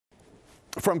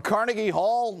From Carnegie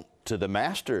Hall to the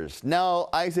Masters. No,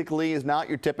 Isaac Lee is not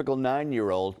your typical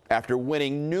 9-year-old. After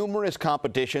winning numerous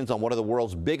competitions on one of the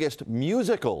world's biggest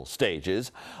musical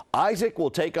stages, Isaac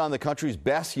will take on the country's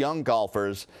best young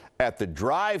golfers at the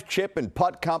drive, chip, and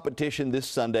putt competition this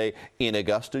Sunday in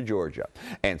Augusta, Georgia.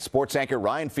 And sports anchor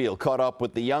Ryan Field caught up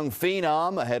with the young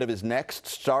phenom ahead of his next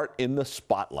start in the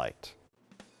spotlight.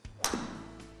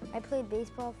 I played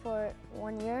baseball for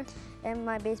 1 year, and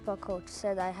my baseball coach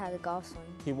said I had a golf swing.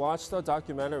 He watched a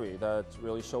documentary that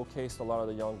really showcased a lot of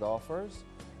the young golfers,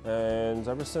 and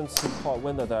ever since he caught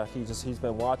wind of that, he's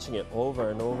been watching it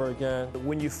over and over again.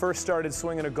 When you first started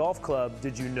swinging a golf club,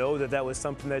 did you know that that was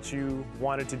something that you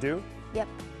wanted to do? Yep.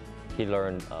 He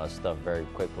learned stuff very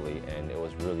quickly, and it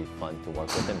was really fun to work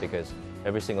with him because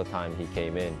every single time he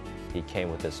came in, he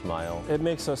came with a smile. It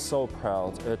makes us so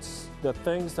proud. It's the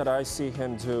things that I see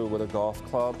him do with a golf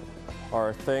club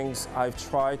are things I've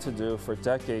tried to do for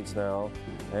decades now,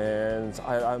 and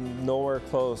I'm nowhere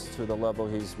close to the level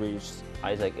he's reached.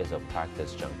 Isaac is a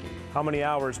practice junkie. How many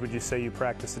hours would you say you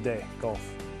practice a day,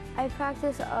 golf? I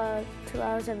practice 2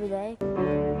 hours every day.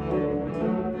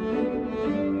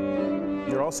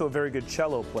 You're also a very good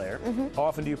cello player. How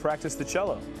often do you practice the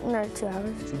cello? No, 2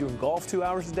 hours. So you're doing golf 2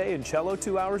 hours a day and cello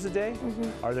 2 hours a day?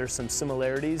 Are there some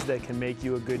similarities that can make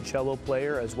you a good cello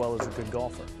player as well as a good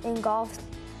golfer? In golf,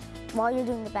 while you're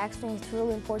doing the backswing, it's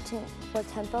really important for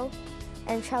tempo.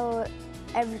 And cello,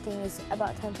 everything is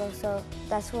about tempo, so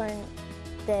that's when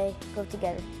they go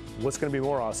together. What's going to be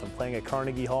more awesome, playing at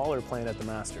Carnegie Hall or playing at the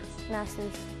Masters?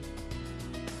 Masters.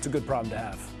 It's a good problem to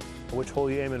have. Which hole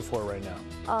are you aiming for right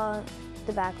now?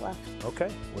 The back left.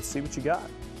 Okay, let's see what you got.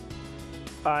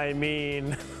 I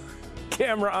mean,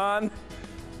 camera on.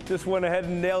 Just went ahead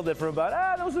and nailed it from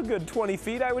about, those are good 20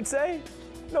 feet, I would say.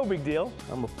 No big deal.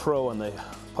 I'm a pro on the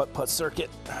putt-putt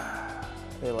circuit.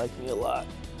 They like me a lot.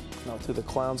 Now to the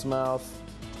clown's mouth.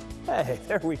 Hey,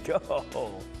 there we go.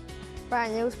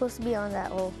 Brian, it was supposed to be on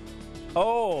that hole.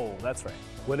 Oh, that's right.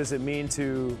 What does it mean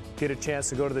to get a chance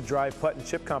to go to the drive, putt, and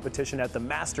chip competition at the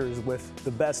Masters with the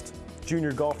best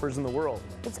junior golfers in the world?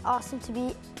 It's awesome to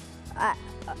be at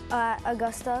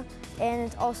Augusta, and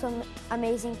it's also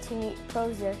amazing to meet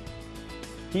pros there.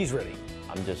 He's ready.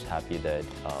 I'm just happy that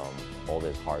all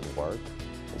this hard work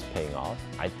is paying off.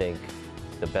 I think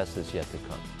the best is yet to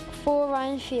come. For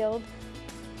Ryan Field,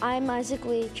 I'm Isaac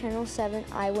Lee, Channel 7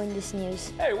 Eyewitness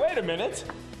News. Hey, wait a minute.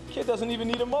 Kid doesn't even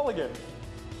need a mulligan.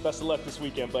 Best of luck this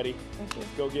weekend, buddy. Thank you.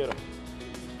 Go get him.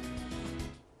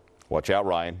 Watch out,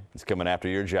 Ryan. He's coming after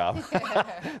your job.